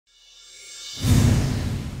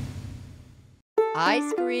I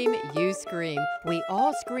scream, you scream. We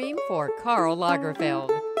all scream for Karl Lagerfeld.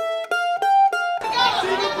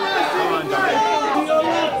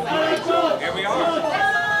 Here we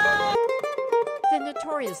are. The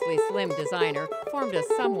notoriously slim designer formed a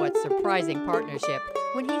somewhat surprising partnership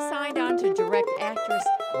when he signed on to direct actress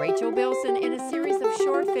Rachel Bilson in a series of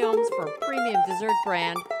short films for premium dessert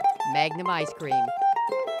brand Magnum ice cream.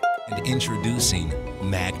 And introducing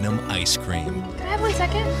Magnum ice cream. Can I have 1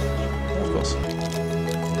 second? Of course.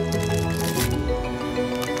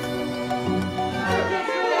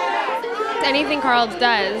 Anything Karl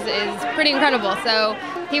does is pretty incredible. So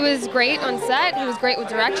he was great on set, he was great with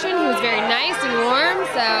direction, he was very nice and warm,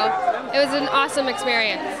 so it was an awesome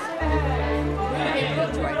experience. We hit the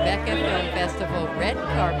Tribeca Film Festival red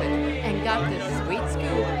carpet and got this sweet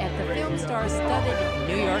scoop at the film star-studded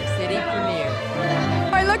New York City premiere.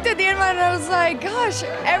 I looked at the invite and I was like, gosh,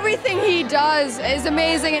 everything he does is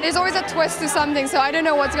amazing, and there's always a twist to something, so I don't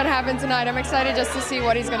know what's going to happen tonight. I'm excited just to see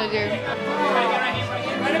what he's going to do.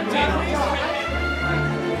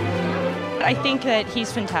 I think that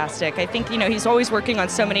he's fantastic. I think, he's always working on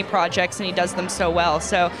so many projects and he does them so well.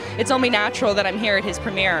 So it's only natural that I'm here at his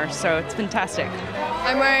premiere. So it's fantastic.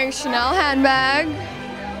 I'm wearing a Chanel handbag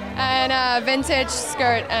and a vintage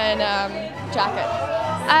skirt and jacket.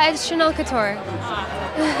 It's Chanel Couture.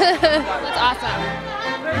 That's awesome.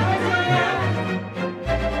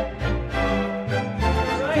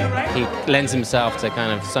 He lends himself to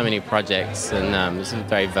kind of so many projects, and he's a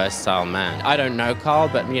very versatile man. I don't know Karl,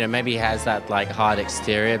 but maybe he has that hard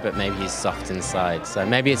exterior, but maybe he's soft inside. So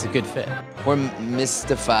maybe it's a good fit. We're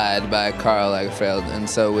mystified by Karl Lagerfeld, and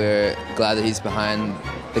so we're glad that he's behind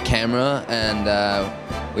the camera, and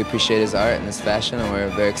we appreciate his art and his fashion, and we're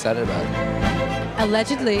very excited about it.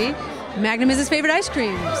 Allegedly, Magnum is his favorite ice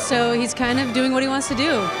cream, so he's kind of doing what he wants to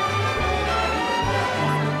do.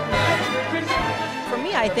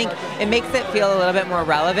 I think it makes it feel a little bit more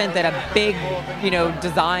relevant that a big,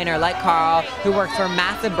 designer like Karl, who works for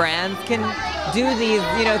massive brands, can do these,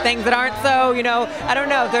 things that aren't so, I don't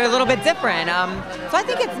know, they're a little bit different. So I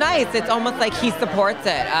think it's nice. It's almost like he supports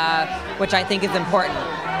it, which I think is important.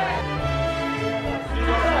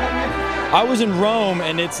 I was in Rome,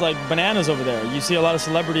 and it's like bananas over there. You see a lot of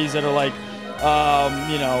celebrities that are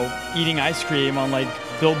eating ice cream on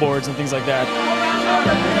billboards and things like that.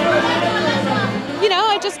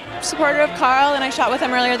 I just supporter of Karl, and I shot with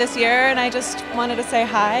him earlier this year, and I just wanted to say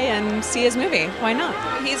hi and see his movie. Why not?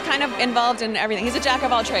 He's kind of involved in everything. He's a jack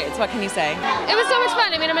of all trades. What can you say? It was so much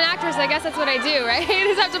fun. I mean, I'm an actress, I guess that's what I do, right? I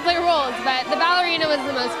just have to play roles, but the ballerina was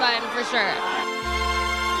the most fun, for sure.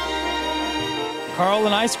 Karl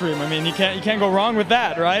and ice cream. I mean, you can't go wrong with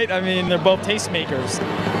that, right? I mean, they're both tastemakers.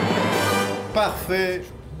 Parfait.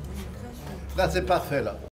 Là, c'est parfait,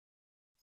 là.